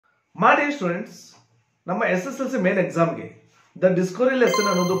My dear students, ನಮ್ಮ SSLC main ಎಕ್ಸಾಮ್ಗೆ the Discovery lesson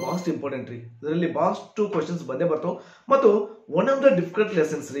ಅನ್ನೋದು ಬಾಸ್ಟ್ ಇಂಪಾರ್ಟೆಂಟ್ ರೀ. ಇದರಲ್ಲಿ ಬಾಸ್ಟ್ ಕ್ವಶನ್ಸ್ ಬಂದೇ ಬರ್ತಾವೆ ಮತ್ತು one of the difficult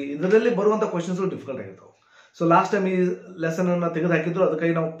lessons ರೀ. ಇದರಲ್ಲಿ ಬರುವಂಥ questions difficult ಆಗಿರ್ತಾವೆ. So last time ಈ ಲೆಸನ್ ಅನ್ನು ತೆಗೆದು ಹಾಕಿದ್ರು,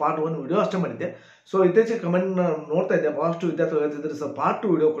 ಅದಕ್ಕಾಗಿ ನಾವು ಪಾರ್ಟ್ 1 ವಿಡಿಯೋ ಅಷ್ಟೇ ಮಾಡಿದ್ದೆ. ಸೊ ಇತ್ತೀಚೆಗೆ ಕಮೆಂಟ್ ನೋಡ್ತಾ ಇದ್ದೆ, ಭಾಳಷ್ಟು ವಿದ್ಯಾರ್ಥಿಗಳು ಹೇಳ್ತಿದ್ರೆ ಸರ್ ಪಾರ್ಟ್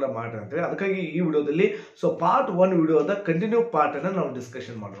 2 ವಿಡಿಯೋ ಕೂಡ ಮಾಡ್ರಿ ಅಂತೇಳಿ. ಅದಕ್ಕಾಗಿ ಈ ವಿಡಿಯೋದಲ್ಲಿ ಸೊ ಪಾರ್ಟ್ 1 ವಿಡಿಯೋದ ಕಂಟಿನ್ಯೂ ಪಾರ್ಟ್ ಅನ್ನು ನಾವು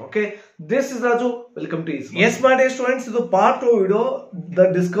ಡಿಸ್ಕಷನ್ ಮಾಡೋಣ. Okay, this is Raju, welcome to S my dear students. ಇದು part 2 video, the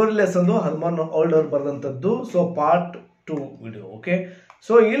Discovery lesson Hanuman older ಬರೆದಂಥದ್ದು. So part 2 video. Okay,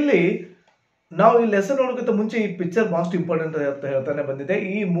 so ಇಲ್ಲಿ ನಾವು ಈ ಲೆಸನ್ ನೋಡೋಕ್ಕಿಂತ ಮುಂಚೆ ಈ ಪಿಕ್ಚರ್ ಬಾಸ್ಟ್ ಇಂಪಾರ್ಟೆಂಟ್ ಅಂತ ಹೇಳ್ತಾನೆ ಬಂದಿದೆ.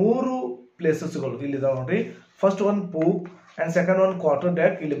 ಈ 3 ಪ್ಲೇಸಸ್ಗಳು ಇಲ್ಲಿದಾವೆ ನೋಡ್ರಿ. First one ಪೂಪ್ and second one quarter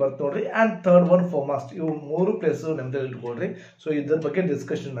deck ಇಲ್ಲಿ ಬರ್ತದೆ ನೋಡ್ರಿ, ಅಂಡ್ ಥರ್ಡ್ ಒನ್ ಫೋಮಾಸ್ಟ್. ಇವು 3 ಪ್ಲೇಸ್ ನಮ್ದಲ್ಲಿ ಇಟ್ಕೊಳ್ರಿ. ಸೊ ಇದ್ರ ಬಗ್ಗೆ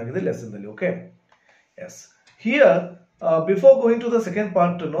ಡಿಸ್ಕಷನ್ ಆಗಿದೆ ಲೆಸನ್ ಅಲ್ಲಿ. Okay, S, here before going to the second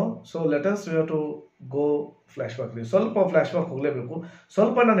part no, so let us you have to go flash back. ಸ್ವಲ್ಪ flash back ಹೋಗಲೇಬೇಕು.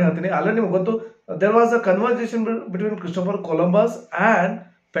 ಸ್ವಲ್ಪ ನಾನು ಹೇಳ್ತೀನಿ. ಅಲ್ಲೇ ನಿಮ್ಗೆ ಗೊತ್ತು, there was a conversation between Christopher Columbus and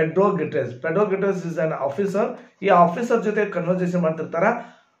Pedro ಗಿಟ್ರೆಸ್. Pedro ಗಿಟ್ರೆಸ್ is an officer. ಈ officer ಜೊತೆ ಕನ್ವರ್ಸೇಷನ್ ಮಾಡ್ತಿರ್ತಾರ.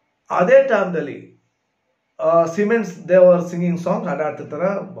 ಅದೇ ಟೈಮ್ದಲ್ಲಿ ಸಿಮೆಂಟ್ಸ್ ದೇವರ್ ಸಿಂಗಿಂಗ್ ಸಾಂಗ್ ಹಾಡಾಡ್ತಿರ್ತಾರ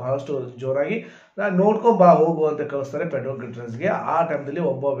ಬಹಳಷ್ಟು ಜೋರಾಗಿ. ನೋಡ್ಕೊಂಡ್ ಬಾ ಹೋಗು ಅಂತ ಕಳಿಸ್ತಾರೆ ಪೆಡ್ರೋ ಗಿಟ್ರೆಸ್ಗೆ. ಆ ಟೈಮ್ದಲ್ಲಿ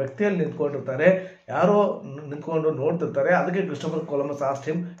ಒಬ್ಬ ವ್ಯಕ್ತಿಯಲ್ಲಿ ನಿಂತ್ಕೊಂಡಿರ್ತಾರೆ, ಯಾರೋ ನಿಂತ್ಕೊಂಡು ನೋಡ್ತಿರ್ತಾರೆ. ಅದಕ್ಕೆ Christopher Columbus asked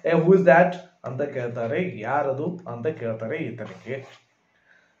him, who is that ಅಂತ ಕೇಳ್ತಾರೆ. ಯಾರದು ಅಂತ ಕೇಳ್ತಾರೆ ಈತನಿಗೆ.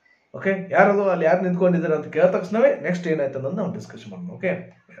 ಓಕೆ, ಯಾರದು, ಅಲ್ಲಿ ಯಾರು ನಿಂತ್ಕೊಂಡಿದ್ದಾರೆ ಅಂತ ಕೇಳಿದ ತಕ್ಷಣವೇ ನೆಕ್ಸ್ಟ್ ಏನಾಯ್ತು ಅನ್ನೋದು ನಾವು ಡಿಸ್ಕಷನ್ ಮಾಡೋಣ. Okay,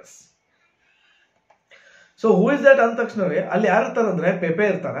 S. So who is that ಅಂದ ತಕ್ಷಣವೇ ಅಲ್ಲಿ ಯಾರು ಇರ್ತಾರಂದ್ರೆ ಪೆಪೆ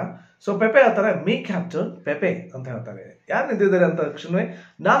ಇರ್ತಾರ. ಸೊ ಪೆಪೆ ಹೇಳ್ತಾರೆ, ಮೀ ಕ್ಯಾಪ್ಟನ್ ಪೆಪೆ ಅಂತ ಹೇಳ್ತಾರೆ. ಯಾರು ನಿಂತಿದ್ದಾರೆ ಅಂತ ತಕ್ಷಣವೇ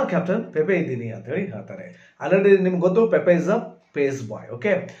ನಾನು ಕ್ಯಾಪ್ಟನ್ ಪೆಪೆ ಇದ್ದೀನಿ ಅಂತ ಹೇಳಿ ಹೇಳ್ತಾರೆ. ಆಲ್ರೆಡಿ ನಿಮ್ಗೆ ಗೊತ್ತು, ಪೆಪೆ is a phase bye.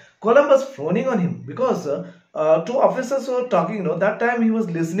 Okay, Columbus ಫ್ರೋನಿಂಗ್ on him because 2 officers talking no, that time he was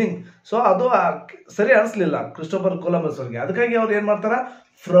listening. So ಅದು ಸರಿ ಅನಿಸ್ಲಿಲ್ಲ ಕ್ರಿಸ್ಟೋಫರ್ ಕೊಲಂಬಸ್ ಅವ್ರಿಗೆ. ಅದಕ್ಕಾಗಿ ಅವ್ರು ಏನ್ ಮಾಡ್ತಾರ,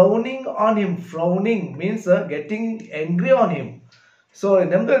 ಫ್ರೌನಿಂಗ್ on him. ಫ್ರೌನಿಂಗ್ means getting ಎಂಗ್ರಿ on him. So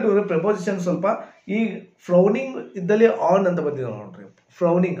ನಮ್ಗೆ ಪ್ರಪೋಸಿಷನ್ ಸ್ವಲ್ಪ ಈ ಫ್ರೌನಿಂಗ್ ಇದ್ದಲ್ಲಿ ಆನ್ ಅಂತ ಬಂದಿದೆ ನೋಡ್ರಿ.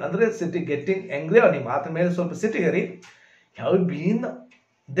 ಫ್ರೌನಿಂಗ್ ಅಂದ್ರೆ ಸಿಟಿ, ಗೆಟಿಂಗ್ ಎಂಗ್ರಿ ಆನ್ ಹಿಮ್. ಆತ ಮೇಲೆ ಸ್ವಲ್ಪ ಸಿಟಿಗರಿ. Have you been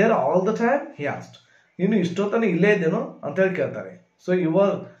there all the time he asked. ನೀನು ಇಷ್ಟೊತ್ತನ ಇಲ್ಲೇ ಇದ್ದೇನೋ ಅಂತ ಹೇಳಿ ಕೇಳ್ತಾರೆ. So you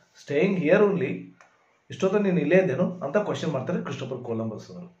are staying here only, ಇಷ್ಟೊತ್ತನ ನೀನು ಇಲ್ಲೇ ಇದ್ದೇನೋ ಅಂತ ಕ್ವಶನ್ ಮಾಡ್ತಾರೆ ಕ್ರಿಸ್ಟೋಫರ್ ಕೊಲಂಬಸ್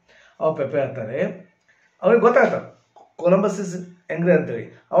ಅವರು. ಅವ ಪೆಪೆ ಹೇಳ್ತಾರೆ, ಅವ್ರಿಗೆ ಗೊತ್ತಾಗ್ತಾರೆ ಕೊಲಂಬಸ್ ಇಸ್ ಎಂಗ್ರಿ ಅಂತೇಳಿ.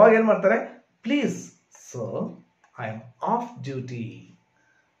 ಅವಾಗ ಏನ್ ಮಾಡ್ತಾರೆ, please sir I am of duty.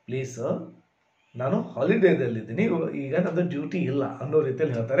 Please sir, ನಾನು ಹಾಲಿಡೇದಲ್ಲಿದ್ದೀನಿ, ಈಗ ನಂದು ಡ್ಯೂಟಿ ಇಲ್ಲ ಅನ್ನೋ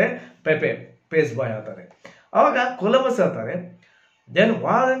ರೀತಿಯಲ್ಲಿ ಹೇಳ್ತಾರೆ ಪೆಪೆ, ಪೇಸ್ ಬಾಯ್ ಹೇಳ್ತಾರೆ. ಅವಾಗ ಕೊಲಂಬಸ್ ಹೇಳ್ತಾರೆ, then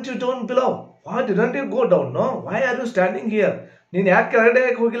why don't you down below, Y didn't you go down, know why are you standing here. ನೀನು ಯಾಕೆ ಕೆಳಗಡೆ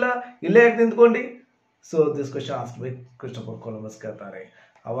ಯಾಕೆ ಹೋಗಿಲ್ಲ, ಇಲ್ಲೇ ಯಾಕೆ ನಿಂತ್ಕೊಂಡು. So this question asked by Christopher Columbus ಕೇಳ್ತಾರೆ.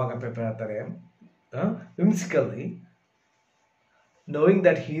 ಅವಾಗ ಪೆಪೆ ಹೇಳ್ತಾರೆ, ವಿಮ್ಸಿಕಲಿ knowing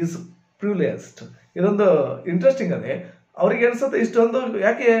that he is privileged. ಇದೊಂದು ಇಂಟ್ರೆಸ್ಟಿಂಗ್ ಅದೇ. ಅವ್ರಿಗೆ ಅನ್ಸುತ್ತೆ ಇಷ್ಟೊಂದು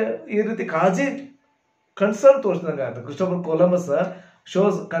ಯಾಕೆ ಈ ರೀತಿ ಕಾಳಜಿ, ಕನ್ಸರ್ನ್ ತೋರಿಸಿದಂಗೆ ಆಗುತ್ತೆ. Christopher Columbus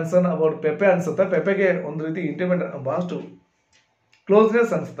shows concern about ಪೆಪೆ ಅನ್ಸುತ್ತೆ. ಪೆಪೆಗೆ ಒಂದು ರೀತಿ ಇಂಟಿಮೇಟ್, ಬಹಳಷ್ಟು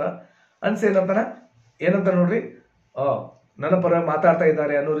ಕ್ಲೋಸ್ನೆಸ್ ಅನ್ಸುತ್ತಾ. ಅನ್ಸಿ ಏನಂತ ನೋಡ್ರಿ, ನನ್ನ ಪರ ಮಾತಾಡ್ತಾ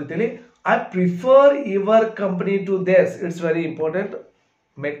ಇದ್ದಾರೆ ಅನ್ನೋ ರೀತಿಯಲ್ಲಿ. I prefer your company to Des. It's very important,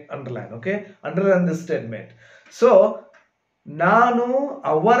 make underline. Okay, underline this statement. So ನಾನು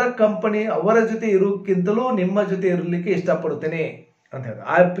ಅವರ ಕಂಪನಿ, ಅವರ ಜೊತೆ ಇರೋಕ್ಕಿಂತಲೂ ನಿಮ್ಮ ಜೊತೆ ಇರಲಿಕ್ಕೆ ಇಷ್ಟಪಡುತ್ತೇನೆ ಅಂತ ಹೇಳ್ತಾರೆ.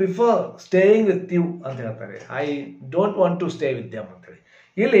 I prefer staying with you ಅಂತ ಹೇಳ್ತಾರೆ. I don't want to stay with them ಅಂತ ಹೇಳಿ.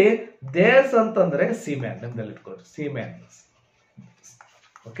 ಇಲ್ಲಿ ದೇರ್ಸ್ ಅಂತಂದ್ರೆ ಸೀಮ್ಯಾನ್, ನಿಮ್ದಲ್ಲಿ ಇಟ್ಕೊಳ್ರಿ, ಸೀಮ್ಯಾನ್.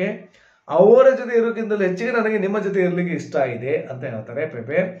 ಓಕೆ, ಅವರ ಜೊತೆ ಇರೋಕ್ಕಿಂತಲೂ ಹೆಚ್ಚಿಗೆ ನನಗೆ ನಿಮ್ಮ ಜೊತೆ ಇರಲಿಕ್ಕೆ ಇಷ್ಟ ಇದೆ ಅಂತ ಹೇಳ್ತಾರೆ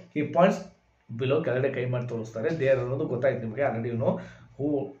ಪೆಪೆ. ಈ ಪಾಯಿಂಟ್ಸ್ ಬಿಲೋ ಕೆಳಗಡೆ ಕೈ ಮಾಡಿ ತೋರಿಸ್ತಾರೆ. ದೇರ್ ಅನ್ನೋದು ಗೊತ್ತಾಯ್ತು ನಿಮಗೆ already. No who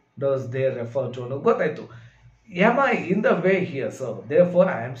does there refer to ಅನ್ನೋದು ಗೊತ್ತಾಯ್ತು. Am I in the way here, sir? Therefore,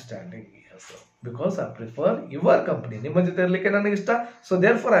 I am standing here, sir. Because I prefer your company. ನಿಮ್ಮ ಜೊತೆ ಇರಲಿಕ್ಕೆ ನನಗೆ ಇಷ್ಟ. So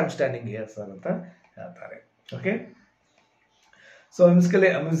therefore, I am standing here, sir ಅಂತ ಹೇಳ್ತಾರೆ. Okay. So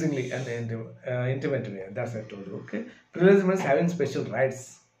whimsically, amusingly, and intimate way. That's what I told you. Okay. Privilege means having special rights.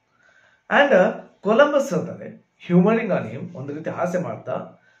 And Columbus ಹೇಳ್ತಾರೆ, humoring on him, ಒಂದು ರೀತಿ ಹಾಸ್ಯ ಮಾಡ್ತಾ,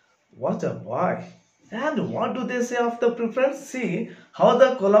 what a boy. And what do they say of the preference? See how the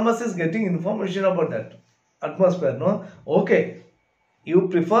Columbus is getting information about that atmosphere. No, okay, you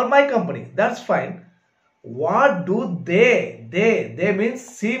prefer my company, that's fine. What do they means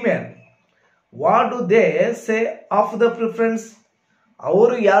seamen, what do they say of the preference?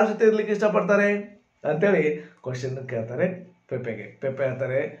 ಅವರು ಯಾರ ಜೊತೆ ಇರ್ಲಿಕ್ಕೆ ಇಷ್ಟಪಡ್ತಾರೆ ಅಂತೇಳಿ question ಕೇಳ್ತಾರೆ ಪೆಪೆಗೆ. ಪೆಪೆ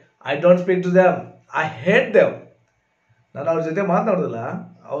ಹೇಳ್ತಾರೆ, I don't speak to them, I hate them. ನಾನು ಅವ್ರ ಜೊತೆ ಮಾತನಾಡೋದಿಲ್ಲ,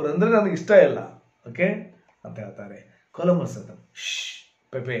 ಅವ್ರಂದ್ರೆ ನನಗೆ ಇಷ್ಟ ಇಲ್ಲ. ಓಕೆ ಅಂತ ಹೇಳ್ತಾರೆ. ಕೊಲಂಬಸ್ ಅಂತ,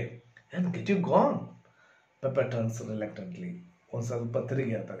 ಪೆಪೆ, and get you gone. Pepper turns reluctantly. ಒಂದು ಸ್ವಲ್ಪ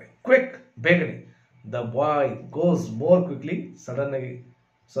ತಿರುಗಿ ಹೇಳ್ತಾರೆ. ಕ್ವಿಕ್, ಬೇಗನೆ. The boy goes more quickly, sudden ಆಗಿ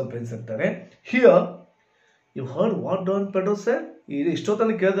ಸ್ವಲ್ಪ ಇನ್ಸಿರ್ತಾರೆ. Here you heard what Don Pedro sir.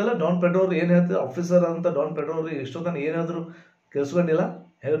 ಇಷ್ಟೊತ್ತನ ಕೇಳ್ದಲ್ಲ Don Pedro ಅವ್ರು ಏನು ಹೇಳ್ತಾರೆ, ಆಫೀಸರ್ ಅಂತ ಡಾನ್ ಪೆಡ್ರೋ ಅವರು ಇಷ್ಟೊತ್ತನ ಏನಾದರೂ ಕೇಳಿಸ್ಕೊಂಡಿಲ್ಲ,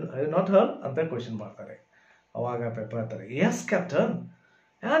 ಹ್ಯಾವ್ ನಾಟ್ ಹರ್ಡ್ ಅಂತ ಕ್ವಶನ್ ಮಾಡ್ತಾರೆ. ಅವಾಗ ಪೆಪ್ಪೆ ಹೇಳ್ತಾರೆ, S captain,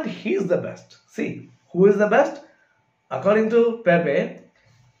 and he is the best. C, who is the best? According to ಪೆಪೆ,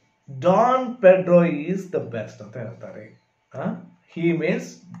 Don Pedro is the best ಅಂತ ಹೇಳ್ತಾರೆ. ಹಿ ಮೀನ್ಸ್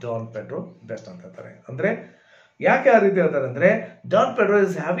ಡಾನ್ ಪೆಡ್ರೋ ಬೆಸ್ಟ್ ಅಂತ ಹೇಳ್ತಾರೆ. ಅಂದರೆ ಯಾಕೆ ಆ ರೀತಿ ಹೇಳ್ತಾರೆ ಅಂದರೆ, Don Pedro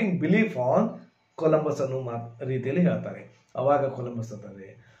is having belief on Columbus ಅನ್ನೋ ರೀತಿಯಲ್ಲಿ ಹೇಳ್ತಾರೆ. ಅವಾಗ ಕೊಲಂಬಸ್ ಅಂತಾರೆ,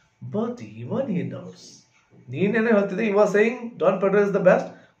 ಬಟ್ ಇವನ್ ಹಿ ಡೌಟ್ಸ್. ನೀನೇನೋ ಹೇಳ್ತಿದ್ದೆ, you are saying Don Pedro is the best,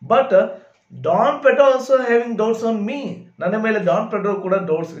 but Don Pedro also having doubts on me. ನನ್ನ ಮೇಲೆ ಡಾನ್ ಪೆಡ್ರೋ ಕೂಡ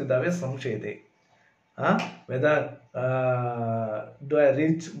ಡೌಟ್ಸ್ ಇದ್ದಾವೆ, ಸಂಶಯ ಇದೆ. Weather do I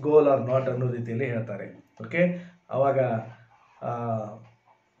reach goal R not ಅನ್ನೋ ರೀತಿಯಲ್ಲಿ ಹೇಳ್ತಾರೆ. ಓಕೆ, ಅವಾಗ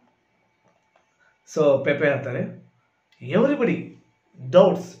ಸೊ ಪೆಪೆ ಹೇಳ್ತಾರೆ, ಎವ್ರಿಬಡಿ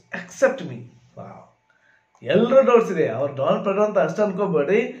ಡೌಟ್ಸ್ ಎಕ್ಸೆಪ್ಟ್ ಮೀ. ಎಲ್ಲರೂ ಡೌಟ್ಸ್ ಇದೆ. ಅವ್ರು ಡಾನ್ ಪೆಡ್ರೋ ಅಂತ ಅಷ್ಟು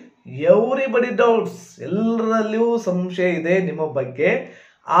ಅನ್ಕೋಬೇಡಿ, ಎವ್ರಿಬಡಿ ಡೌಟ್ಸ್, ಎಲ್ಲರಲ್ಲಿಯೂ ಸಂಶಯ ಇದೆ ನಿಮ್ಮ ಬಗ್ಗೆ.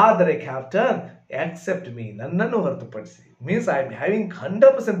 ಆದರೆ ಕ್ಯಾಪ್ಟನ್ ಎಕ್ಸೆಪ್ಟ್ ಮೀ, ನನ್ನನ್ನು ಹೊರತುಪಡಿಸಿ, means I am having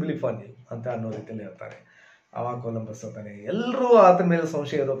 100% belief on you ಅಂತ ಅನ್ನೋ ರೀತಿಯಲ್ಲಿ ಹೇಳ್ತಾರೆ. ಅವಾಗ ಕೊಲಂಬಸ್ ಹೇಳ್ತಾನೆ, ಎಲ್ಲರೂ ಆತನ ಮೇಲೆ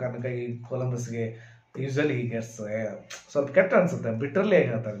ಸಂಶಯ ಇರೋ ಕಾರಣಕ್ಕಾಗಿ ಕೊಲಂಬಸ್ಗೆ ಯೂಶಲಿ ಹೀಗೆ ಸ್ವಲ್ಪ ಕೆಟ್ಟ ಅನ್ಸುತ್ತೆ, ಬಿಟ್ರಲ್ಲಿ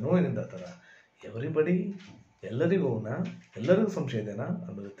ಹೇಗೆ ಹೇಳ್ತಾರೆ, ನೋವಿನಿಂದ ಥರ. ಎವ್ರಿಬಡಿ, ಎಲ್ಲರಿಗೂ ಸಂಶಯ ಇದೆನಾ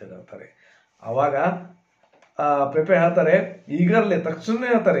ಅನ್ನೋ ರೀತಿಯಲ್ಲಿ ಹೇಳ್ತಾರೆ. ಆವಾಗ ಪೆಪೆ ಹೇಳ್ತಾರೆ, ಈಗರ್ಲಿ ತಕ್ಷಣ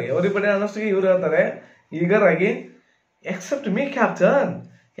ಹೇಳ್ತಾರೆ, ಎವ್ರಿಬಡಿ ಅನ್ನೋಷ್ಟಿಗೆ ಇವ್ರು ಹೇಳ್ತಾರೆ ಈಗರ್ ಆಗಿ, accept me captain,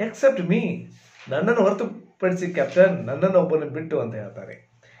 accept me, ನನ್ನನ್ನು ಹೊರತುಪಡಿಸಿ ಕ್ಯಾಪ್ಟನ್, ನನ್ನನ್ನು ಒಬ್ಬನ ಬಿಟ್ಟು ಅಂತ ಹೇಳ್ತಾರೆ.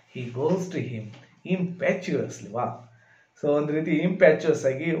 He goes to him ಇಂಪ್ಯಾಚುಯಸ್ಲಿ. ವಾ, ಸೊ ಒಂದು ರೀತಿ ಇಂಪ್ಯಾಚುಯಸ್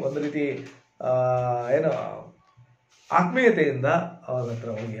ಆಗಿ, ಒಂದು ರೀತಿ ಏನು ಆತ್ಮೀಯತೆಯಿಂದ ಅವ್ರ ಹತ್ರ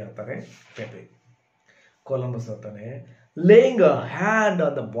ಹೋಗಿ ಹೇಳ್ತಾರೆ ಪೆಪೆ. ಕೊಲಂಬಸ್ ಹೇಳ್ತಾನೆ, laying a hand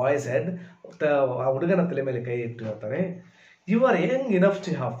on the boys head, ಆ ಹುಡುಗನ ತಲೆ ಮೇಲೆ ಕೈ ಇಟ್ಟು ಹೇಳ್ತಾರೆ, you are Young enough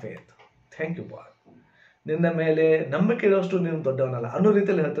to have faith. Thank you bye, ನಿನ್ನ ಮೇಲೆ ನಂಬಿಕೆ ಇರೋಷ್ಟು ನೀನು ದೊಡ್ಡವನಲ್ಲ ಅನ್ನೋ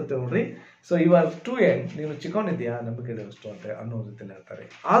ರೀತಿಯಲ್ಲಿ ಹೇಳ್ತಿರ್ತೇವೆ ನೋಡ್ರಿ. So you are to Young, ನೀನು ಚಿಕ್ಕವನಿದ್ಯಾ, ನಂಬಿಕೆ ಇರೋಷ್ಟು ಅಂತ ಅನ್ನೋ ರೀತಿಯಲ್ಲಿ ಹೇಳ್ತಾರೆ.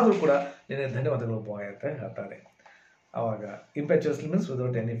 ಆದರೂ ಕೂಡ ನಿನ್ನ ಧನ್ಯವಾದಗಳು ಬಾಯ್ ಅಂತ ಹೇಳ್ತಾರೆ. ಆವಾಗ ಇಂಪ್ಯಾಚುಯಸ್ಲಿ ಮೀನ್ಸ್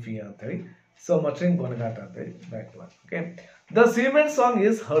ವಿದೌಟ್ ಎನಿ ಫಿಯರ್ ಅಂತೇಳಿ. ಸೊ ಮಟ್ರಿಂಗ್ ಗೊನಗಾಟ ಅಂತೇಳಿ back one. Okay, the cement song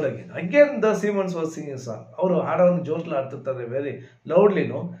is heard again the ಸೀಮೆಂಟ್ಸ್ was singing song. ಅವರು ಹಾಡೋನ್ನು ಜೋರ್ಲಿ ಆಡ್ತಿರ್ತಾರೆ, ವೆರಿ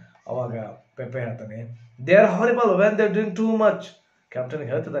ಲೌಡ್ಲಿನು. ಅವಾಗ ಪೆಪೆ ಹೇಳ್ತಾನೆ, they are horrible when they drink too much. Captain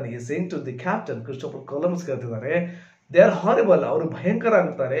ಹೇಳ್ತಿದ್ದಾನೆ, ಈ saying to the captain, Christopher Columbus ಹೇಳ್ತಿದ್ದಾರೆ, they are horrible, ಅವರು ಭಯಂಕರ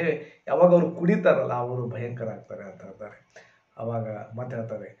ಆಗ್ತಾರೆ, ಯಾವಾಗ ಅವರು ಕುಡಿತಾರಲ್ಲ ಅವರು ಭಯಂಕರ ಆಗ್ತಾರೆ ಅಂತ ಹೇಳ್ತಾರೆ. ಅವಾಗ ಮತ್ತೆ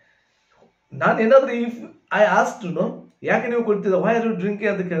ಹೇಳ್ತಾರೆ, ನಾನು ಏನಾದರೂ ಇಫ್ ಐ ಆಸ್ಕ್ ನೋ, ಯಾಕೆ ನೀವು ಕುಡಿತಿದ್ದ, ವೈ ಆರ್ ಯು ಡ್ರಿಂಕಿಂಗ್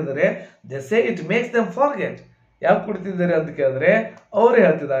ಅಂತ ಕೇಳಿದರೆ, they say it makes them forget. ಯಾಕೆ ಕುಡಿತಿದ್ದಾರೆ ಅಂತ ಕೇಳಿದ್ರೆ ಅವರು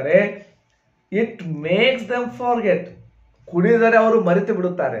ಹೇಳ್ತಿದ್ದಾರೆ, ಇಟ್ ಮೇಕ್ಸ್ ದೆಮ್ ಫಾರ್ಗೆಟ್, ಕುಡಿದರೆ ಅವರು ಮರೆತು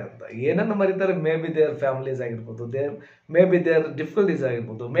ಬಿಡುತ್ತಾರೆ ಅಂತ. ಏನನ್ನು ಮರಿತಾರೆ? ಮೇ ಬಿ ದೇರ್ ಫ್ಯಾಮಿಲೀಸ್ ಆಗಿರ್ಬೋದು, ಮೇ ಬಿ ದೇರ್ ಡಿಫಿಕಲ್ಟೀಸ್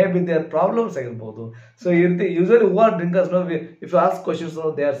ಆಗಿರ್ಬೋದು, ಮೇ ಬಿ ದೇರ್ ಪ್ರಾಬ್ಲಮ್ಸ್ ಆಗಿರ್ಬೋದು. ಸೊ ಈ ರೀತಿ usually who are drinkers no, if you ask questions no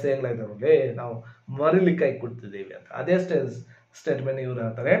they are saying like that, ನಾವು ಮರಿಲಿಕ್ಕಾಗಿ ಕುಡ್ತಿದ್ದೀವಿ ಅಂತ. ಅದೇ ಸ್ಟೇಟ್ಮೆಂಟ್ ಇವ್ರು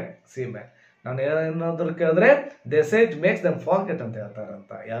ಹೇಳ್ತಾರೆ ಸಿ ಮ್ಯಾನ್. ನಾನು ಏನಾದರೂ ಕೇಳಿದ್ರೆ they say it makes them forget ಅಂತ ಹೇಳ್ತಾರೆ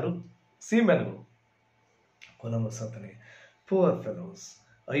ಅಂತ. ಯಾರು? ಸಿ ಮ್ಯಾನ್ಗಳು. ಕೊಲಂಬಸ್ ಹೇಳ್ತಾನೆ, ಪೂರ್ ಫೆಲೋಸ್,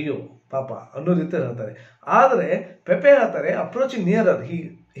 ಅಯ್ಯೋ ಪಾಪ ಅನ್ನೋ ರೀತಿ ಹೇಳ್ತಾರೆ. ಆದರೆ ಪೆಪೆ ಹೇಳ್ತಾರೆ, approaching nearer,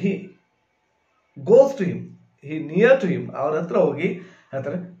 he goes to him, he near to him, ಅವ್ರ ಹತ್ರ ಹೋಗಿ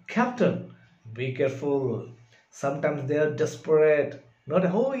ಹೇಳ್ತಾರೆ, captain be careful, sometimes they are desperate. Not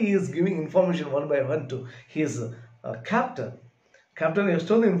how he is giving information one by one to his captain. Captain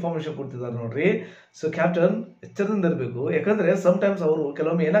ಎಷ್ಟೊಂದು ಇನ್ಫಾರ್ಮೇಶನ್ ಕೊಡ್ತಿದ್ದಾರೆ ನೋಡ್ರಿ. So captain ಎಚ್ಚರದಿಂದ ಇರಬೇಕು, ಯಾಕಂದರೆ ಸಮಟೈಮ್ಸ್ ಅವರು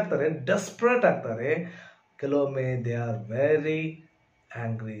ಕೆಲವೊಮ್ಮೆ ಏನಾಗ್ತಾರೆ, ಡೆಸ್ಪರೇಟ್ ಆಗ್ತಾರೆ, ಕೆಲವೊಮ್ಮೆ they are very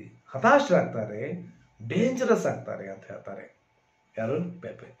angry, ಹತಾಶರಾಗ್ತಾರೆ, dangerous ಆಗ್ತಾರೆ ಅಂತ ಹೇಳ್ತಾರೆ. ಯಾರು?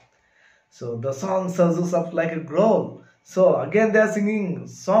 ಪೆಪೆ. So the song sirs up like A ಗ್ರೋಲ್. So again they are singing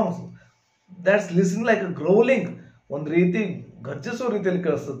songs that's listen like A ಗ್ರೋಲಿಂಗ್, ಒಂದು ರೀತಿ ಗರ್ಜಿಸೋ ರೀತಿಯಲ್ಲಿ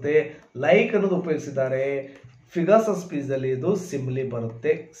ಕೇಳಿಸುತ್ತೆ. ಲೈಕ್ ಅನ್ನೋದು ಉಪಯೋಗಿಸಿದ್ದಾರೆ. ಫಿಗರ್ಸ್ ಆಫ್ ಸ್ಪೀಚಲ್ಲಿ ಇದು ಸಿಮ್ಲಿ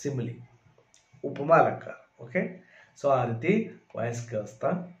ಬರುತ್ತೆ, ಸಿಮ್ಲಿ ಉಪಮಾಲಕ. ಓಕೆ, ಸೊ ಆ ರೀತಿ ವಾಯ್ಸ್ ಕೇಳಿಸ್ತಾ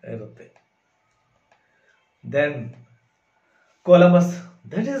ಇರುತ್ತೆ. Then Columbus,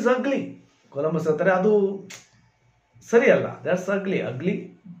 that is ugly. Columbus ಅಂತಾರೆ ಅದು ಸರಿಯಲ್ಲ, that's ugly. Ugly,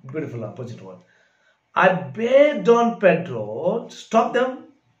 beautiful, opposite word. I ಬೇಡ್ Don Pedro stop dum.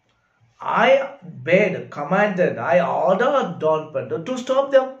 I ಬೇಡ್, commanded, I order Don Pedro to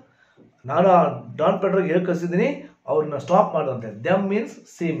stop ದಮ್. ನಾನು ಡಾನ್ ಪೆಡ್ರೋಗೆ ಹೇಳಿ ಕಳಿಸಿದ್ದೀನಿ ಅವ್ರನ್ನ ಸ್ಟಾಪ್ ಮಾಡುವಂತೆ. Them means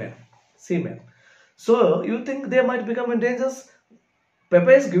semen. So you think they might become in dangers.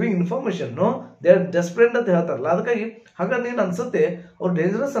 ಪೆಪೆ is giving information, no they are desperate ಅಂತ ಹೇಳ್ತಾರಲ್ಲ, ಅದಕ್ಕಾಗಿ ಹಾಗಾದ್ರೆ ನೀನು ಅನ್ಸುತ್ತೆ ಅವ್ರು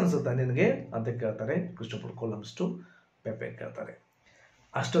ಡೇಂಜರಸ್ ಅನ್ಸುತ್ತಾ ನಿನಗೆ ಅಂತ ಕೇಳ್ತಾರೆ ಕ್ರಿಸ್ಟೋಫರ್ ಕೊಲಂಬಸ್ ಟು ಪೆಪೆ ಕೇಳ್ತಾರೆ.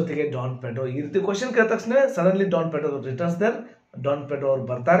 ಅಷ್ಟೊತ್ತಿಗೆ ಡಾನ್ ಪೆಡ್ರೋ ಈ ರೀತಿ ಕ್ವಶನ್ ಕೇಳಿದ ತಕ್ಷಣ suddenly Don Pedro returns there. Don Pedro ಅವ್ರು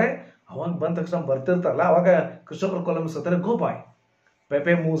ಬರ್ತಾರೆ. ಅವಾಗ ಬಂದ ತಕ್ಷಣ ಬರ್ತಿರ್ತಾರಲ್ಲ, ಅವಾಗ ಕ್ರಿಸ್ಟೋಫರ್ ಕೊಲಂಬಸ್ ಅಂತಾರೆ ಗೋ ಬಾಯ್,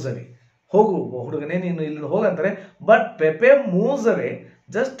 ಪೆಪೆ ಮೂವ್ಸ್ ಅವೇ, ಹೋಗು ಹುಡುಗನೇ ನೀನು ಇಲ್ಲಿ ಹೋಗಂತಾರೆ. ಬಟ್ ಪೆಪೆ ಮೂವ್ಸ್ ಅವೇ,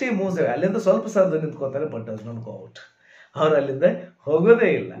 ಜಸ್ಟ್ ಈ ಮೂವ್ಸ್ ಅವೇ, ಅಲ್ಲಿಂದ ಸ್ವಲ್ಪ ಸರದು ನಿಂತ್ಕೋತಾರೆ, but does not go out. ಅವ್ರು ಅಲ್ಲಿಂದ ಹೋಗೋದೇ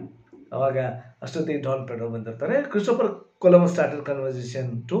ಇಲ್ಲ. ಅವಾಗ ಅಷ್ಟೊತ್ತಿಗೆ ಡಾನ್ ಪೆಡ್ರೋ ಬಂದಿರ್ತಾರೆ. Christopher Columbus started conversation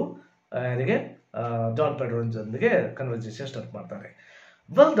to ಯಾರಿಗೆ ಡಾನ್ ಪೆಡ್ರೋ ಜೊತೆಗೆ ಕನ್ವರ್ಸೇಷನ್ ಸ್ಟಾರ್ಟ್ ಮಾಡ್ತಾರೆ.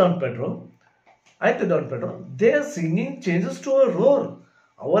 ವೆಲ್ ಡಾನ್ ಪೆಡ್ರೋ, ಆಯ್ತು Don Pedro, they singing changes to a ರೋರ್,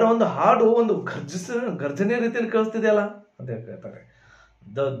 ಅವರ ಒಂದು ಹಾಡು ಒಂದು ಗರ್ಜನೆ ರೀತಿಯಲ್ಲಿ ಕೇಳಿಸ್ತಿದೆಯಲ್ಲ ಅಂತ ಹೇಳ್ತಾರೆ.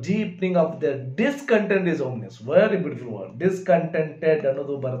 The ಡೀಪ್ನಿಂಗ್ of the discontent is ಓಮ್ನೆಸ್, very beautiful word. ಡಿಸ್ಕಂಟೆಂಟೆಡ್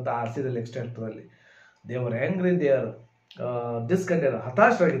ಅನ್ನೋದು ಬರುತ್ತೆ ಆರ್ಸಿದಲ್ಲಿ ಎಕ್ಸ್ಟೆಂಟ್ರಲ್ಲಿ. ದೇವರ್ ಹೆಂಗ್ರಿ, ದೇವರ್ ಡಿಸ್ಕಂಟೆಂಟ್,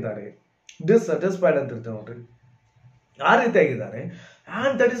 ಹತಾಶರಾಗಿದ್ದಾರೆ, ಡಿಸ್ಸ್ಯಾಟಿಸ್ಫೈಡ್ ಅಂತ ಇರ್ತೇವೆ ನೋಡ್ರಿ, ಆ ರೀತಿಯಾಗಿದ್ದಾರೆ.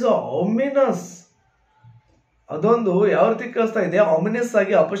 ಆ್ಯಂಡ್ ದಟ್ ಈಸ್ ಆಮಿನಸ್, ಅದೊಂದು ಯಾವ ರೀತಿ ಕೇಳಿಸ್ತಾ ಇದೆ, ಆಮಿನಸ್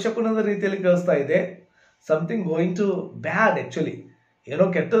ಆಗಿ ಅಪಶಕುನದ ರೀತಿಯಲ್ಲಿ ಕೇಳಿಸ್ತಾ ಇದೆ. Something going to bad, actually ಏನೋ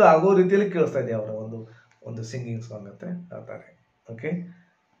ಕೆಟ್ಟದ್ದು ಆಗೋ ರೀತಿಯಲ್ಲಿ ಕೇಳಿಸ್ತಾ ಇದೆ ಅವರ ಒಂದು ಸಿಂಗಿಂಗ್ ಸಾಂಗ್ ಅಂತ ಹೇಳ್ತಾರೆ. ಓಕೆ,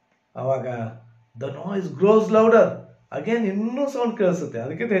 ಅವಾಗ the noise gross louder, again ಇನ್ನೂ ಸೌಂಡ್ ಕೇಳಿಸುತ್ತೆ,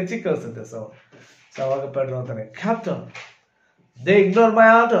 ಅದಕ್ಕಿಂತ ಹೆಚ್ಚಿಗೆ ಕೇಳಿಸುತ್ತೆ ಸೌಂಡ್. ಸೊ ಅವಾಗ ಪೆಡ್ರೋ ಅಂತಾನೆ captain they ignore my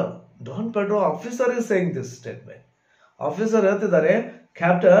order. Don Pedro officer is saying this statement. Officer ಹೇಳ್ತಿದ್ದಾರೆ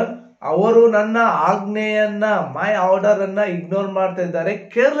ಕ್ಯಾಪ್ಟನ್ ಅವರು ನನ್ನ ಆಜ್ಞೆಯನ್ನ, ಮೈ ಆರ್ಡರ್ ಅನ್ನ ಇಗ್ನೋರ್ ಮಾಡ್ತಾ ಇದ್ದಾರೆ,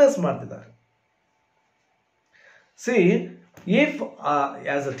 ಕೇರ್ಲೆಸ್ ಮಾಡ್ತಿದ್ದಾರೆ. C, if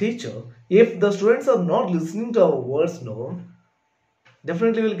as a teacher, if the students are not listening to our words, no,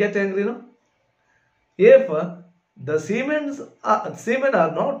 definitely will get angry, no. If the seamen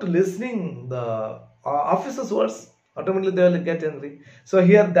are not listening the officers words, automatically they will get angry. So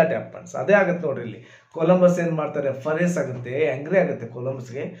here that happens. ಅದೇ ಆಗುತ್ತೆ ನೋಡ್ರಿ. ಇಲ್ಲಿ Columbus ಏನ್ ಮಾಡ್ತಾರೆ, ಫರೇಸ್ ಆಗುತ್ತೆ, angry ಆಗುತ್ತೆ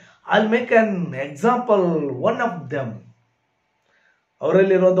ಕೊಲಂಬಸ್ಗೆ. I'll make an example, one of them,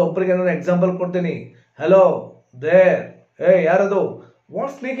 ಅವರಲ್ಲಿ ಇರೋದು ಒಬ್ಬರಿಗೆ ನಾನು ಎಕ್ಸಾಂಪಲ್ ಕೊಡ್ತೀನಿ. ಹೆಲೋ ದೇರ್, ಏ ಯಾರದು,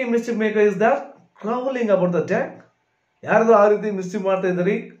 what ಸ್ನೇಕಿಂಗ್ ಮಿಸ್ಚಿಫ್ maker is that ಕ್ರೌಲಿಂಗ್ about the tack, ಯಾರದು ಆ ರೀತಿ ಮಿಸ್ಚಿಫ್ ಮಾಡ್ತಾ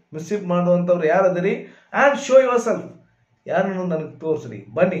ಇದ್ದೀರಿ, ಮಿಸ್ಚಿಫ್ ಮಾಡುವಂಥವ್ರು ಯಾರದಿರಿ, ಆ್ಯಂಡ್ ಶೋ ಯುವರ್ ಸೆಲ್ಫ್, ಯಾರನ್ನು ನನಗೆ ತೋರಿಸ್ರಿ,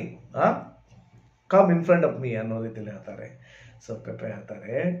 ಬನ್ನಿ, come in front of me ಅನ್ನೋ ರೀತಿಯಲ್ಲಿ ಹೇಳ್ತಾರೆ. ಸೊ ಪೆಪೆ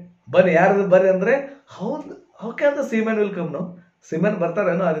ಹೇಳ್ತಾರೆ ಬನ್ನಿ, ಯಾರದು ಬರ್ರಿ ಅಂದರೆ how can the seamen will come, no, semen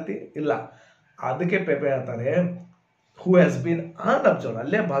ಬರ್ತಾರೇನೋ ಆ ರೀತಿ ಇಲ್ಲ. ಅದಕ್ಕೆ ಪೆಪೆ ಹೇಳ್ತಾರೆ ಹೂ ಹ್ಯಾಸ್ ಬೀನ್ ಅನ್ಅಬ್ಸರ್ವ್ಡ್,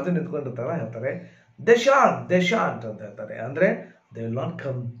 ಅಲ್ಲೇ ಬಾಜು ನಿಂತ್ಕೊಂಡಿರ್ತಾರ ಹೇಳ್ತಾರೆ ದೇ ಶಾಂಟ್ ಅಂತ ಹೇಳ್ತಾರೆ. ಅಂದರೆ they will not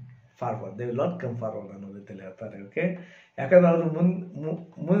come forward ಅನ್ನೋ ರೀತಿಯಲ್ಲಿ ಹೇಳ್ತಾರೆ. ಓಕೆ, ಯಾಕಂದ್ರೆ ಅವರು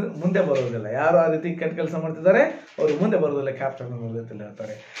ಮುಂದೆ ಬರೋದಿಲ್ಲ, ಯಾರು ಆ ರೀತಿ ಕೆಟ್ಟ ಕೆಲಸ ಮಾಡ್ತಿದ್ದಾರೆ ಅವರು ಮುಂದೆ ಬರೋದಿಲ್ಲ ಕ್ಯಾಪ್ಟನ್ ಅನ್ನೋ ರೀತಿಯಲ್ಲಿ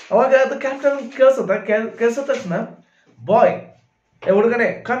ಹೇಳ್ತಾರೆ. ಅವಾಗ ಅದು ಕ್ಯಾಪ್ಟನ್ ಕೇಳಿಸಿದ ತಕ್ಷಣ ಬಾಯ್, ಏ ಹುಡುಗನೇ,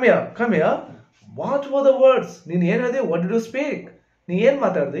 come here, what were the words, ನೀನು ಏನು ಹೇಳಿದೆ, ವಾಟ್ ಡಿಡ್ ಯು ಸ್ಪೀಕ್, ನೀ ಏನು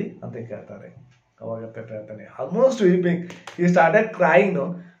ಮಾತಾಡ್ದಿ ಅಂತ ಕೇಳ್ತಾರೆ. ಅವಾಗ ಪೆಪೆ ಹೇಳ್ತಾನೆ ಆಲ್ಮೋಸ್ಟ್ ವೀಪಿಂಗ್, ಈ ಸ್ಟಾರ್ಟೆಡ್ ಕ್ರೈಯಿಂಗ್,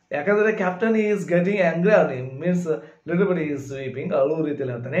 ಯಾಕಂದ್ರೆ captain is getting angry on him, means little bit is weeping, ಅಳು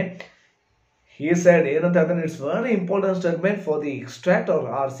ರೀತಿಯಲ್ಲಿ ಹೇಳ್ತಾನೆ. ಹಿ ಸೆಡ್ ಏನಂತ ಹೇಳ್ತಾನೆ, it's very important statement for the extract ಅವ್ರ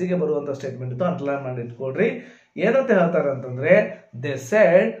ಆರ್ಸಿಗೆ ಬರುವಂಥ ಸ್ಟೇಟ್ಮೆಂಟ್ ಇತ್ತು, ಅಂಡರ್ಲೈನ್ ಮಾಡಿ ಇಟ್ಕೊಡ್ರಿ. ಏನಂತ ಹೇಳ್ತಾರೆ ಅಂತಂದ್ರೆ, they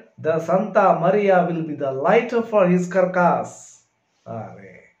said the Santa Maria will be the light for his ಕರ್ಕಾಸ್.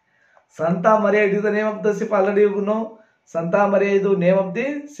 ಅರೆ, ಸಂತಾ Maria it is the name of the ship, already you know Santa Maria ಇದು name of the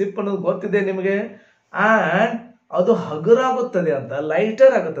ship ಅನ್ನೋದು ಗೊತ್ತಿದೆ ನಿಮಗೆ. ಆ್ಯಂಡ್ ಅದು ಹಗುರಾಗುತ್ತದೆ ಅಂತ,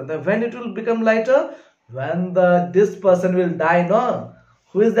 ಲೈಟರ್ ಆಗುತ್ತೆ ಅಂತ. When it will become lighter, when this person will die, no.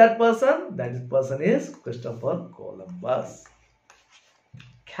 Who is that person? That person is Christopher Columbus,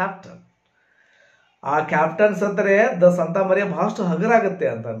 captain. ಆ captains ಅಂದರೆ ದ ಸಂತಾ ಮರಿಯಾ ಬಹಳಷ್ಟು ಹಗರಾಗುತ್ತೆ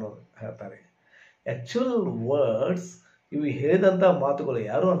ಅಂತ ಅನ್ನೋದು ಹೇಳ್ತಾರೆ. ಆಕ್ಚುಲ್ ವರ್ಡ್ಸ್ ಇವು ಹೇಳಿದಂಥ ಮಾತುಗಳು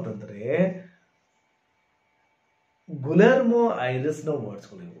ಯಾರು ಅಂತಂದ್ರೆ ಗುಲೆರ್ಮೋ ಐರಿಸ್ನ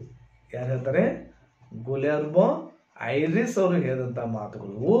ವರ್ಡ್ಸ್ಗಳು ಇವು. ಯಾರು ಹೇಳ್ತಾರೆ? ಗುಲೆರ್ಮೋ ಐರಿಸ್ ಅವರು ಹೇಳಿದಂಥ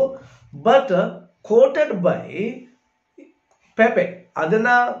ಮಾತುಗಳು. ಬಟ್ ಕೋಟೆಡ್ ಬೈ ಪೆಪೆ, ಅದನ್ನ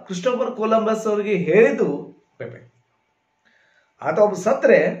ಕ್ರಿಸ್ಟೋಫರ್ ಕೊಲಂಬಸ್ ಅವರಿಗೆ ಹೇಳಿದ್ದು ಪೆಪೆ. ಆತ ಒಬ್ಬ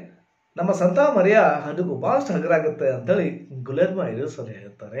ಸತ್ರೆ ನಮ್ಮ ಸಂತಾ ಮರಿಯಾ ಹಡಗು ಬಹಳಷ್ಟು ಹಗರಾಗುತ್ತೆ ಅಂತೇಳಿ ಗುಲೆರ್ಮೋ ಐರಿಸ್ ಅವರು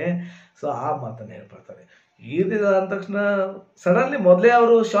ಹೇಳ್ತಾರೆ. ಸೊ ಆ ಮಾತನ್ನು ಹೇಳ್ಬಿಡ್ತಾರೆ. ಈ ದಿನ ಅಂದ ತಕ್ಷಣ ಸಡನ್ಲಿ ಮೊದಲೇ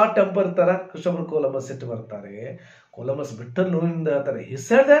ಅವರು ಶಾರ್ಟ್ ಟೆಂಪರ್ ಇರ್ತಾರ, ಕ್ರಿಸ್ಟೋಫರ್ ಕೊಲಂಬಸ್ ಸಿಟ್ಟು ಬರ್ತಾರೆ. ಕೊಲಂಬಸ್ ಬಿಟ್ಟಲ್ಲಿ ನೋವಿಂದ ಹೇಳ್ತಾರೆ, he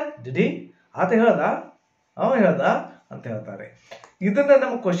said that, did he, ಆತ ಹೇಳ್ದ, ಅವ ಹೇಳ್ದ ಅಂತ ಹೇಳ್ತಾರೆ. ಇದನ್ನ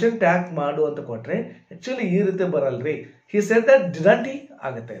ನಮ್ಮ ಕ್ವಶನ್ ಟ್ಯಾಗ್ ಮಾಡು ಅಂತ ಕೊಟ್ರೆ ಆಕ್ಚುಲಿ ಈ ರೀತಿ ಬರಲ್ರಿ. ಹಿ ಸೆಡ್ ದಟ್, ಡಿಡಂಟ್ ಹಿ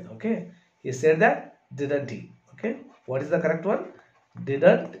ಆಗುತ್ತೆ ಇದು. Okay, he said that, didn't he. Okay, what is the correct one?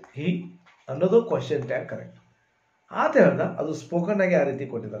 Didn't ಹಿ ಅನ್ನೋದು ಕ್ವಶನ್ ಟ್ಯಾಗ್ ಕರೆಕ್ಟ್. ಆತ ಹೇಳ್ದ, ಅದು ಸ್ಪೋಕನ್ ಆಗಿ ಆ ರೀತಿ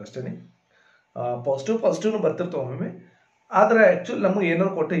ಕೊಟ್ಟಿದ್ದಾರೆ ಅಷ್ಟೇ. ಪಾಸಿಟಿವ್ನು ಬರ್ತಿರ್ತಾವೆ ಒಮ್ಮೆ, ಆದರೆ ಆ್ಯಕ್ಚುಲಿ ನಮಗೆ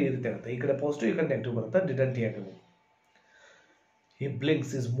ಏನಾದ್ರು ಕೊಟ್ಟರೆ ಈ ರೀತಿ ಆಗುತ್ತೆ, ಈ ಕಡೆ ಪಾಸಿಟಿವ್ ಈ ಕಡೆ ನೆಗೆಟಿವ್ ಬರುತ್ತೆ. Didn't he agri. He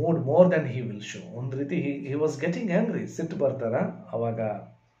ಬ್ಲಿಂಕ್ಸ್ is mood more then he will show. ಒಂದು ರೀತಿ ಹಿ ವಾಸ್ ಗೆಟಿಂಗ್ ಆ್ಯಂಗ್ರಿ, ಸಿಟ್ಟು ಬರ್ತಾರ. ಅವಾಗ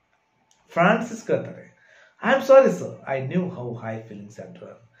ಫ್ರಾನ್ಸಿಸ್ ಕೇಳ್ತಾರೆ, I am sorry sir, I knew how high feelings and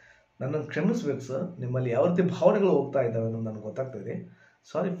ನನ್ನನ್ನು ಕ್ಷಮಿಸ್ಬೇಕು ಸರ್, ನಿಮ್ಮಲ್ಲಿ ಯಾವ ರೀತಿ ಭಾವನೆಗಳು ಹೋಗ್ತಾ ಇದ್ದಾವೆ ಅನ್ನೋದು ನನಗೆ ಗೊತ್ತಾಗ್ತಿದೆ,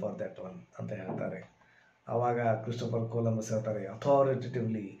 ಸಾರಿ ಫಾರ್ ದ್ಯಾಟ್ ಒನ್ ಅಂತ ಹೇಳ್ತಾರೆ. ಆವಾಗ ಕ್ರಿಸ್ಟೋಫರ್ ಕೊಲಂಬಸ್ ಹೇಳ್ತಾರೆ,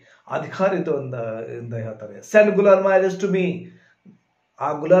 ಅಥಾರಿಟೇಟಿವ್ಲಿ, ಅಧಿಕಾರಿತ್ವದಿಂದ ಹೇಳ್ತಾರೆ, ಸೆಂಡ್ ಗುಲಾರ್ಮ ಐರಿಸ್ ಟು ಮೀ, ಆ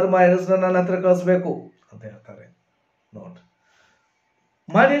ಗುಲಾರ್ಮ ಐರಿಸ್ನ ನನ್ನ ಹತ್ರ ಕಳಿಸ್ಬೇಕು ಅಂತ ಹೇಳ್ತಾರೆ. ನೋಟ್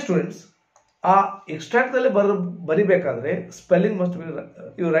ಮೈ ಡಿಯರ್ ಸ್ಟೂಡೆಂಟ್ಸ್, ಆ ಎಕ್ಸ್ಟ್ರಾಕ್ಟ್ದಲ್ಲಿ ಬರಿಬೇಕಾದ್ರೆ spelling must be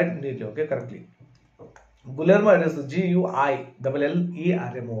you write neatly, okay, correctly. ಗುಲಾರ್ಮ iris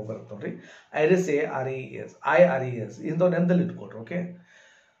GUILLERM ಬರುತ್ತೆ ನೋಡ್ರಿ, ಐರಿಸ್ ARES IRES ಇಂಥವ್ ನೆನದಲ್ಲಿ ಇಟ್ಕೊಟ್ರು. ಓಕೆ,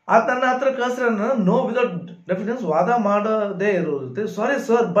 ಅದು ನನ್ನ ಹತ್ರ ಕಳಿಸ್ರೆ ನೋ ವಿದೌಟ್ ಡೆಫಿನೆನ್ಸ್ ವಾದ ಮಾಡದೇ ಇರೋದು. ಸಾರಿ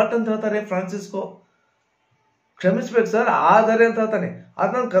ಸರ್ ಬಟ್ ಅಂತ ಹೇಳ್ತಾರೆ ಫ್ರಾನ್ಸಿಸ್ಕೋ, ಕ್ಷಮಿಸ್ಬೇಕು ಸರ್ ಆದರೆ ಅಂತ ಹೇಳ್ತಾನೆ.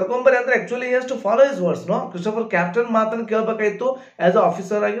 ಅದು ನಾನು ಕರ್ಕೊಂಬರಿ ಅಂದ್ರೆ ಆಕ್ಚುಲಿ ಎಷ್ಟು follow is words. No, Christopher captain ಮಾತನ್ನು ಕೇಳಬೇಕಾಯ್ತು ಆಸ್ ಅ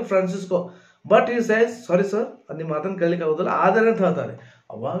ಆಫೀಸರ್ ಆಗಿ ಫ್ರಾನ್ಸಿಸ್ಕೋ, ಬಟ್ ಈ ಸೈಸ್ ಸಾರಿ ಸರ್, ಅದು ನಿಮ್ಮ ಮಾತನ್ನು ಕೇಳಲಿಕ್ಕೆ ಆಗೋದಿಲ್ಲ ಆದರೆ ಅಂತ ಹೇಳ್ತಾರೆ.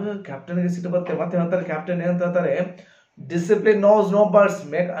 ಅವಾಗ ಕ್ಯಾಪ್ಟನ್ಗೆ ಸಿಟ್ಟು ಬರುತ್ತೆ. ಮತ್ತೆ ಹೇಳ್ತಾರೆ ಕ್ಯಾಪ್ಟನ್ ಏನಂತ ಹೇಳ್ತಾರೆ, discipline nose no birds,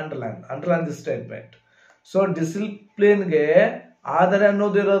 make underline this statement. So ಡಿಸಿಪ್ಲಿನ್ಗೆ ಆದರೆ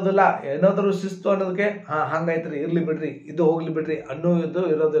ಅನ್ನೋದು ಇರೋದಿಲ್ಲ, ಏನಾದರೂ ಶಿಸ್ತು ಅನ್ನೋದಕ್ಕೆ ಹಂಗೈತ್ರಿ, ಇರ್ಲಿ ಬಿಡ್ರಿ, ಇದು ಹೋಗ್ಲಿ ಬಿಡ್ರಿ ಅನ್ನೋದು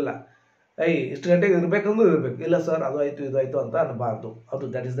ಇರೋದಿಲ್ಲ. ಇಷ್ಟು ಗಂಟೆಗೆ ಇರ್ಬೇಕಂದ್ರೂ ಇರ್ಬೇಕು, ಇಲ್ಲ ಸರ್ ಅದು ಆಯ್ತು ಇದು ಆಯ್ತು ಅಂತ ಅನ್ನಬಾರ್ದು. ಅದು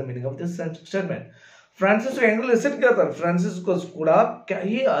that is the meaning of this statement. Francisco ಹೆಂಗಲ್ಲಿ ಸಿಟ್ ಕೇಳ್ತಾರೆ. ಫ್ರಾನ್ಸಿಸ್ಕೋಸ್ ಕೂಡ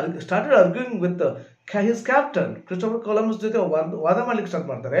he started arguing with his captain. Christopher Columbus ಜೊತೆ ವಾದ ಮಾಡ್ಲಿಕ್ಕೆ ಸ್ಟಾರ್ಟ್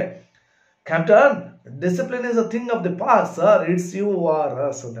ಮಾಡ್ತಾರೆ. Captain, discipline is a thing of the past sir, it's you are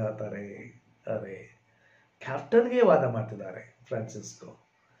us ಅಂತ ಹೇಳ್ತಾರೆ. ಅರೆ, ಕ್ಯಾಪ್ಟನ್ಗೆ ವಾದ ಮಾಡ್ತಿದ್ದಾರೆ ಫ್ರಾನ್ಸಿಸ್ಕೋ.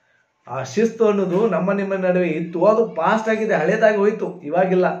 ಆ ಶಿಸ್ತು ಅನ್ನೋದು ನಿಮ್ಮ ನಡುವೆ ಇತ್ತು, ಅದು ಪಾಸ್ಟ್ ಆಗಿದೆ, ಹಳೇದಾಗಿ ಹೋಯ್ತು,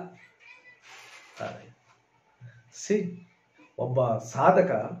 ಇವಾಗಿಲ್ಲ. ಸಿ, ಒಬ್ಬ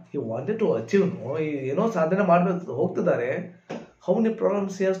ಸಾಧಕ ಈ ವಾಂಟೆಡ್ ಟು ಅಚೀವ್ ಏನೋ ಸಾಧನೆ ಮಾಡಬೇಕು ಹೋಗ್ತಿದ್ದಾರೆ, how many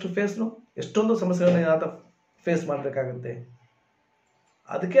problems he has to face. ಎಷ್ಟೊಂದು ಸಮಸ್ಯೆಗಳನ್ನ ಆತ ಫೇಸ್ ಮಾಡಬೇಕಾಗುತ್ತೆ.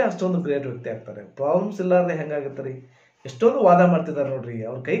 ಅದಕ್ಕೆ ಅಷ್ಟೊಂದು ಗ್ರೇಟ್ ವ್ಯಕ್ತಿ ಆಗ್ತಾರೆ. ಪ್ರಾಬ್ಲಮ್ಸ್ ಇಲ್ಲಾರ್ದೆ ಹೆಂಗಾಗುತ್ತೆ ರೀ? ಎಷ್ಟೊಂದು ವಾದ ಮಾಡ್ತಿದ್ದಾರೆ ನೋಡ್ರಿ.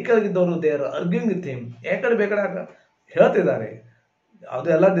 ಅವ್ರ ಕೈ ಕೆಳಗಿದ್ದವರು they are arguing with him, ಯಾಕಡೆ ಬೇಕಾದ್ರೆ ಹೇಳ್ತಿದ್ದಾರೆ.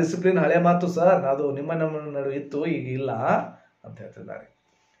 ಅದೆಲ್ಲ ಡಿಸಿಪ್ಲಿನ್ ಹಳೆ ಮಾತು ಸರ್, ಅದು ನಮ್ಮ ನಡುವೆ ಇತ್ತು, ಈಗ ಇಲ್ಲ ಅಂತ ಹೇಳ್ತಿದ್ದಾರೆ.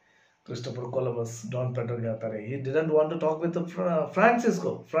 ಕ್ರಿಸ್ಟೋಫರ್ ಕೊಲಂಬಸ್ ಡಾನ್ ಪೆಡ್ರೋಗೆ ಹೇಳ್ತಾರೆ, he didn't want to talk with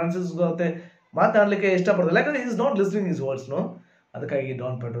Francisco ಮತ್ತೆ ಮಾತಾಡ್ಲಿಕ್ಕೆ ಇಷ್ಟಪಡೋದಿಲ್ಲ, ಯಾಕಂದ್ರೆ is not listening his words. No, ಅದಕ್ಕಾಗಿ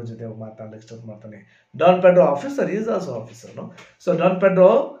ಡಾನ್ ಪೆಡ್ರೋ ಜೊತೆ ಮಾತಾಡ್ಲಿಕ್ಕೆ ಸ್ಟಾರ್ಟ್ ಮಾಡ್ತಾನೆ. Don Pedro officer, is also officer. No, so Don Pedro,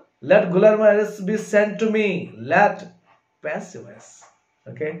 let ಗುಲಾರ್ಮ iris B sent to me, let passive voice.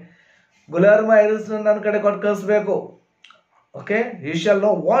 Okay, ಗುಲಾರ್ಮ iris ನನ್ನ ಕಡೆ ಕೊಟ್ಟು ಕಳಿಸ್ಬೇಕು. Okay, you shawl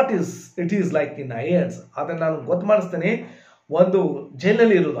know what it is like in irons. ಅದನ್ನ ನಾನು ಗೊತ್ತು ಮಾಡಿಸ್ತೀನಿ. ಒಂದು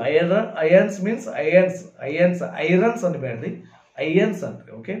ಜೈಲಲ್ಲಿ ಇರೋದು irons means irons ಅನ್ಬೇಡ್ರಿ, ಐಯನ್ಸ್ ಅಂತ್ರಿ.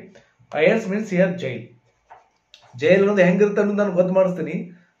 Okay, ಐಯನ್ಸ್ means here jail ಅನ್ನೋದು ಹೆಂಗಿರುತ್ತೆ ಅನ್ನೋದು ನಾನು ಗೊತ್ತು ಮಾಡಿಸ್ತೀನಿ,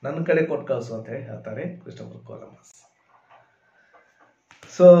 ನನ್ನ ಕಡೆ ಕೊಟ್ಟು ಕಳಿಸು ಅಂತ ಹೇಳಿ ಹೇಳ್ತಾರೆ ಕ್ರಿಸ್ಟೋಫರ್ ಕೊಲಂಬಸ್.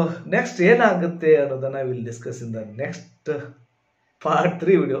 ಸೊ ನೆಕ್ಸ್ಟ್ ಏನಾಗುತ್ತೆ ಅನ್ನೋದನ್ನ will discuss in the next part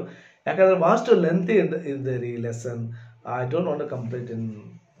 3 video. ಯಾಕಂದ್ರೆ ಭಾಳಷ್ಟು ಲೆಂತಿ ಇದೆ ರೀ lesson. I don't want to complete in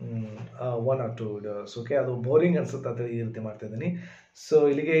 1 or 2 videos. Okay, ಅದು ಬೋರಿಂಗ್ ಅನ್ಸುತ್ತೆ ಅಂತ ಈ ರೀತಿ ಮಾಡ್ತಾ ಇದ್ದೀನಿ. ಸೊ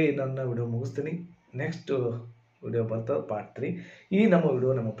ಇಲ್ಲಿಗೆ ನನ್ನ ವಿಡಿಯೋ ಮುಗಿಸ್ತೀನಿ. ನೆಕ್ಸ್ಟ್ ವಿಡಿಯೋ ಬರ್ತದೆ ಪಾರ್ಟ್ 3. ಈ ನಮ್ಮ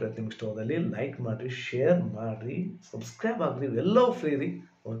ವಿಡಿಯೋ ನಮ್ಮ ಪ್ರತಿ ಇಷ್ಟವಾದಲ್ಲಿ ಲೈಕ್ ಮಾಡಿರಿ, ಶೇರ್ ಮಾಡಿರಿ, ಸಬ್ಸ್ಕ್ರೈಬ್ ಆಗಿರಿ, ಇವೆಲ್ಲವೂ ಫ್ರೀ ರೀ.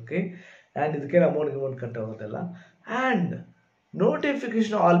 ಓಕೆ, ಆ್ಯಂಡ್ ಇದಕ್ಕೆ ಅಮೌಂಟ್ ಕಟ್ ಆಗೋದಿಲ್ಲ. ಆ್ಯಂಡ್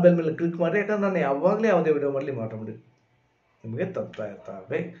ನೋಟಿಫಿಕೇಶನ್ ಆಲ್ ಬೆಲ್ ಮೇಲೆ ಕ್ಲಿಕ್ ಮಾಡಿ, ಯಾಕಂದ್ರೆ ನಾನು ಯಾವಾಗಲೇ ಯಾವುದೇ ವಿಡಿಯೋ ಮಾಡಲಿ ಮಾಡಿ ನಿಮಗೆ ತಪ್ತಾ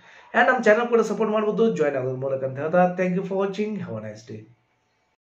ಇರ್ತವೆ. ಆ್ಯಂಡ್ ನಮ್ಮ ಚಾನಲ್ ಕೂಡ ಸಪೋರ್ಟ್ ಮಾಡ್ಬೋದು ಜಾಯ್ನ್ ಆಗೋದ್ರ ಮೂಲಕ ಅಂತ ಹೇಳ್ತಾ, thank you for watching, have a nice day.